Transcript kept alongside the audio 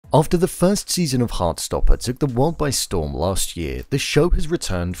After the first season of Heartstopper took the world by storm last year, the show has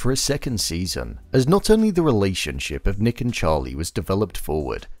returned for a second season, as not only the relationship of Nick and Charlie was developed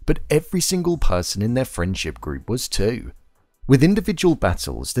forward, but every single person in their friendship group was too. With individual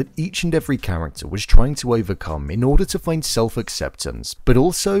battles that each and every character was trying to overcome in order to find self-acceptance, but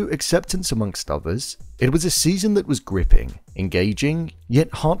also acceptance amongst others, it was a season that was gripping, engaging,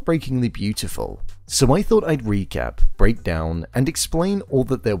 yet heartbreakingly beautiful. So I thought I'd recap, break down, and explain all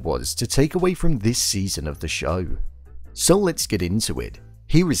that there was to take away from this season of the show. So let's get into it.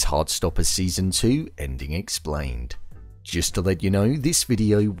 Here is Heartstopper Season 2 Ending Explained. Just to let you know, this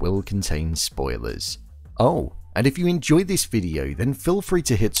video will contain spoilers. Oh, and if you enjoyed this video, then feel free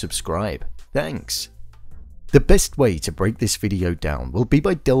to hit subscribe. Thanks. The best way to break this video down will be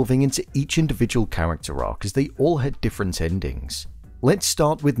by delving into each individual character arc, as they all had different endings. Let's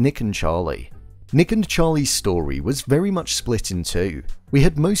start with Nick and Charlie. Nick and Charlie's story was very much split in two. We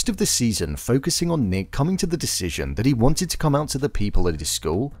had most of the season focusing on Nick coming to the decision that he wanted to come out to the people at his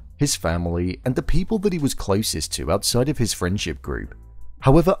school, his family, and the people that he was closest to outside of his friendship group.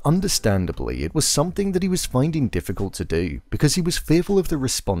 However, understandably, it was something that he was finding difficult to do because he was fearful of the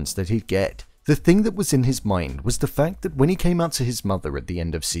response that he'd get. The thing that was in his mind was the fact that when he came out to his mother at the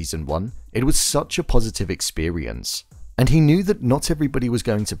end of Season 1, it was such a positive experience. And he knew that not everybody was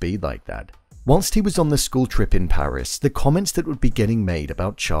going to be like that. Whilst he was on the school trip in Paris, the comments that would be getting made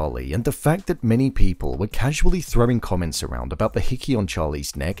about Charlie and the fact that many people were casually throwing comments around about the hickey on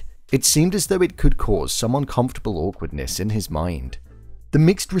Charlie's neck, it seemed as though it could cause some uncomfortable awkwardness in his mind. The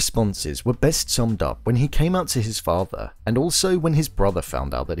mixed responses were best summed up when he came out to his father, and also when his brother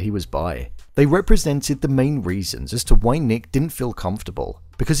found out that he was bi. They represented the main reasons as to why Nick didn't feel comfortable,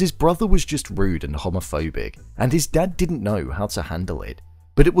 because his brother was just rude and homophobic, and his dad didn't know how to handle it.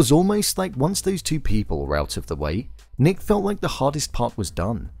 But it was almost like once those two people were out of the way, Nick felt like the hardest part was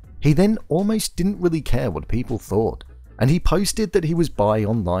done. He then almost didn't really care what people thought, and he posted that he was bi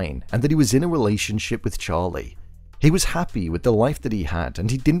online and that he was in a relationship with Charlie. He was happy with the life that he had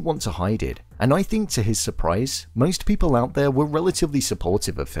and he didn't want to hide it, and I think to his surprise, most people out there were relatively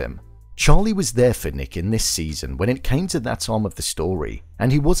supportive of him. Charlie was there for Nick in this season when it came to that arm of the story,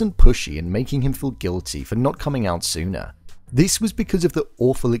 and he wasn't pushy and making him feel guilty for not coming out sooner. This was because of the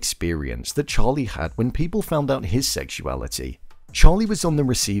awful experience that Charlie had when people found out his sexuality. Charlie was on the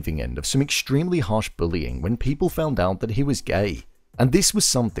receiving end of some extremely harsh bullying when people found out that he was gay. And this was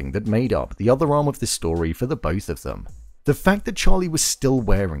something that made up the other arm of the story for the both of them. The fact that Charlie was still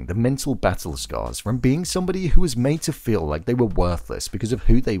wearing the mental battle scars from being somebody who was made to feel like they were worthless because of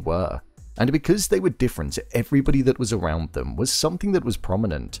who they were, and because they were different to everybody that was around them, was something that was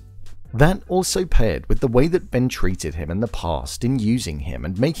prominent. That also paired with the way that Ben treated him in the past in using him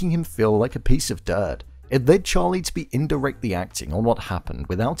and making him feel like a piece of dirt. It led Charlie to be indirectly acting on what happened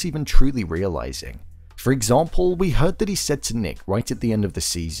without even truly realizing. For example, we heard that he said to Nick right at the end of the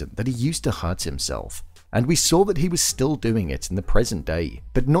season that he used to hurt himself, and we saw that he was still doing it in the present day,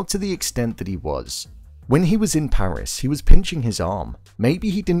 but not to the extent that he was. When he was in Paris, he was pinching his arm. Maybe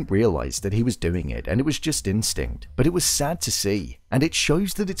he didn't realize that he was doing it and it was just instinct, but it was sad to see, and it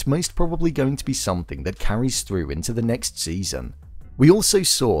shows that it's most probably going to be something that carries through into the next season. We also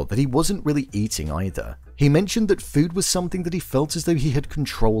saw that he wasn't really eating either. He mentioned that food was something that he felt as though he had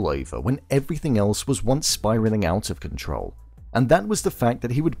control over when everything else was once spiraling out of control, and that was the fact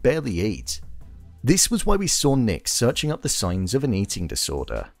that he would barely eat. This was why we saw Nick searching up the signs of an eating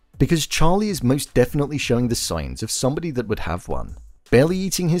disorder, because Charlie is most definitely showing the signs of somebody that would have one, barely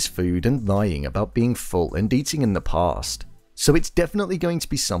eating his food and lying about being full and eating in the past. So it's definitely going to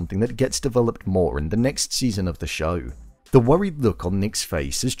be something that gets developed more in the next season of the show. The worried look on Nick's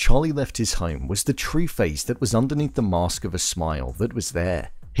face as Charlie left his home was the true face that was underneath the mask of a smile that was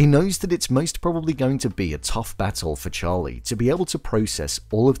there. He knows that it's most probably going to be a tough battle for Charlie to be able to process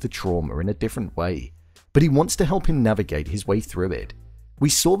all of the trauma in a different way, but he wants to help him navigate his way through it. We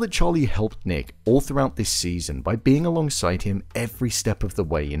saw that Charlie helped Nick all throughout this season by being alongside him every step of the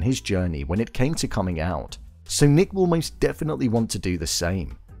way in his journey when it came to coming out, so Nick will most definitely want to do the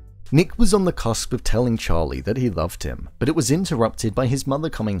same. Nick was on the cusp of telling Charlie that he loved him, but it was interrupted by his mother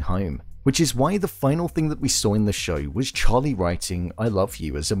coming home, which is why the final thing that we saw in the show was Charlie writing "I love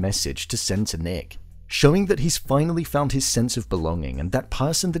you" as a message to send to Nick, showing that he's finally found his sense of belonging and that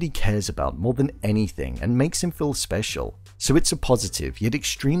person that he cares about more than anything and makes him feel special. So it's a positive yet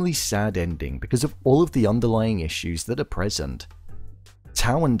extremely sad ending because of all of the underlying issues that are present.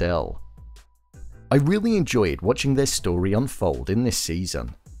 Tao and Elle. I really enjoyed watching their story unfold in this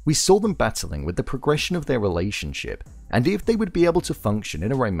season. We saw them battling with the progression of their relationship and if they would be able to function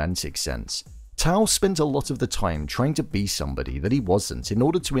in a romantic sense. Tao spent a lot of the time trying to be somebody that he wasn't in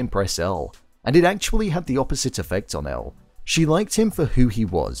order to impress Elle, and it actually had the opposite effect on Elle. She liked him for who he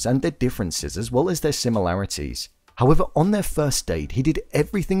was and their differences as well as their similarities. However, on their first date, he did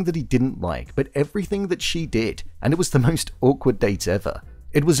everything that he didn't like, but everything that she did, and it was the most awkward date ever.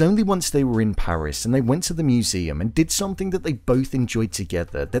 It was only once they were in Paris and they went to the museum and did something that they both enjoyed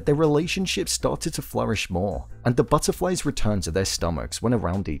together that their relationship started to flourish more, and the butterflies returned to their stomachs when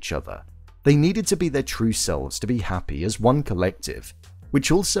around each other. They needed to be their true selves to be happy as one collective,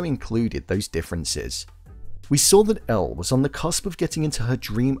 which also included those differences. We saw that Elle was on the cusp of getting into her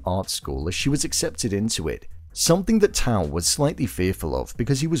dream art school as she was accepted into it, something that Tao was slightly fearful of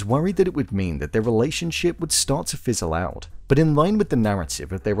because he was worried that it would mean that their relationship would start to fizzle out. But in line with the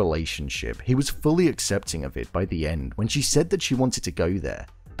narrative of their relationship, he was fully accepting of it by the end when she said that she wanted to go there,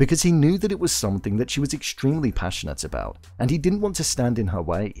 because he knew that it was something that she was extremely passionate about, and he didn't want to stand in her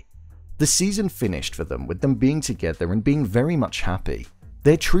way. The season finished for them with them being together and being very much happy.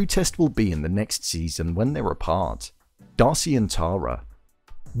 Their true test will be in the next season when they're apart. Darcy and Tara.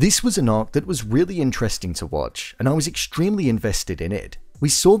 This was an arc that was really interesting to watch, and I was extremely invested in it. We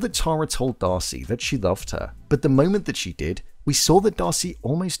saw that Tara told Darcy that she loved her, but the moment that she did, we saw that Darcy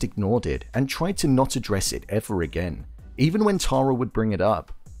almost ignored it and tried to not address it ever again, even when Tara would bring it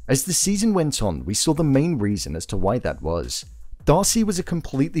up. As the season went on, we saw the main reason as to why that was. Darcy was a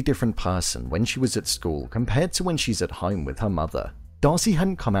completely different person when she was at school compared to when she's at home with her mother. Darcy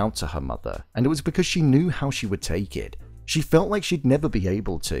hadn't come out to her mother, and it was because she knew how she would take it. She felt like she'd never be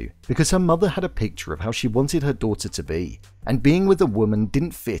able to, because her mother had a picture of how she wanted her daughter to be, and being with a woman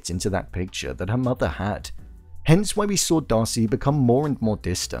didn't fit into that picture that her mother had. Hence why we saw Darcy become more and more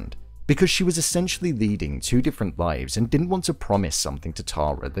distant, because she was essentially leading two different lives and didn't want to promise something to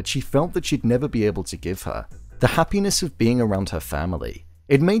Tara that she felt that she'd never be able to give her, the happiness of being around her family.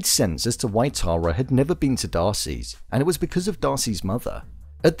 It made sense as to why Tara had never been to Darcy's, and it was because of Darcy's mother.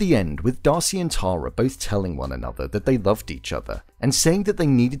 At the end, with Darcy and Tara both telling one another that they loved each other, and saying that they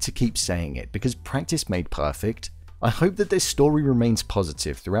needed to keep saying it because practice made perfect, I hope that their story remains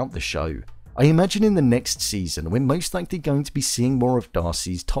positive throughout the show. I imagine in the next season we're most likely going to be seeing more of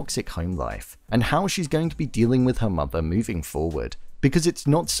Darcy's toxic home life, and how she's going to be dealing with her mother moving forward, because it's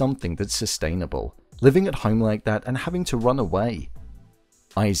not something that's sustainable, living at home like that and having to run away.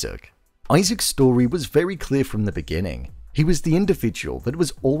 Isaac. Isaac's story was very clear from the beginning. He was the individual that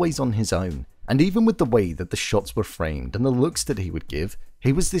was always on his own, and even with the way that the shots were framed and the looks that he would give,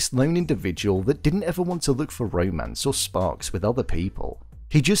 he was this lone individual that didn't ever want to look for romance or sparks with other people.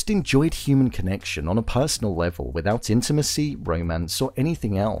 He just enjoyed human connection on a personal level without intimacy, romance, or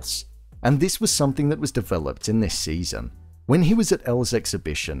anything else. And this was something that was developed in this season. When he was at Elle's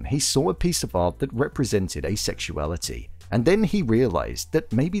exhibition, he saw a piece of art that represented asexuality, and then he realized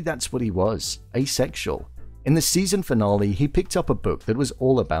that maybe that's what he was, asexual. In the season finale, he picked up a book that was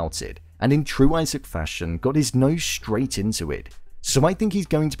all about it, and in true Isaac fashion, got his nose straight into it. So I think he's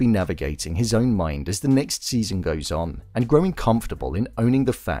going to be navigating his own mind as the next season goes on, and growing comfortable in owning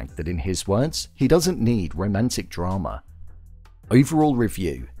the fact that in his words, he doesn't need romantic drama. Overall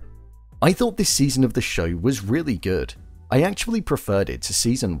review. I thought this season of the show was really good. I actually preferred it to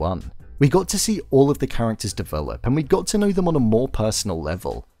season 1. We got to see all of the characters develop, and we got to know them on a more personal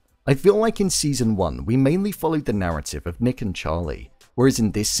level. I feel like in season 1 we mainly followed the narrative of Nick and Charlie, whereas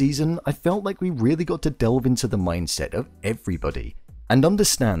in this season I felt like we really got to delve into the mindset of everybody and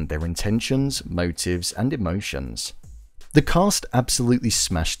understand their intentions, motives, and emotions. The cast absolutely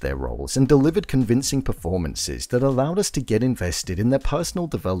smashed their roles and delivered convincing performances that allowed us to get invested in their personal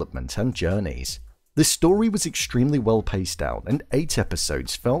development and journeys. The story was extremely well paced out, and 8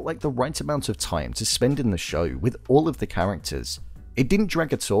 episodes felt like the right amount of time to spend in the show with all of the characters. It didn't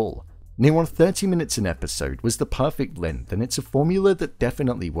drag at all. Near on 30 minutes an episode was the perfect length, and it's a formula that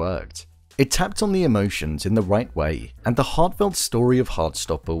definitely worked. It tapped on the emotions in the right way, and the heartfelt story of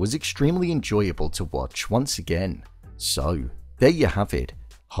Heartstopper was extremely enjoyable to watch once again. So, there you have it,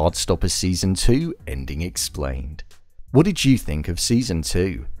 Heartstopper Season 2 ending explained. What did you think of Season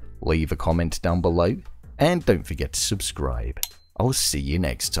 2? Leave a comment down below, and don't forget to subscribe. I'll see you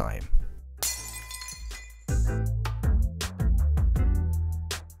next time.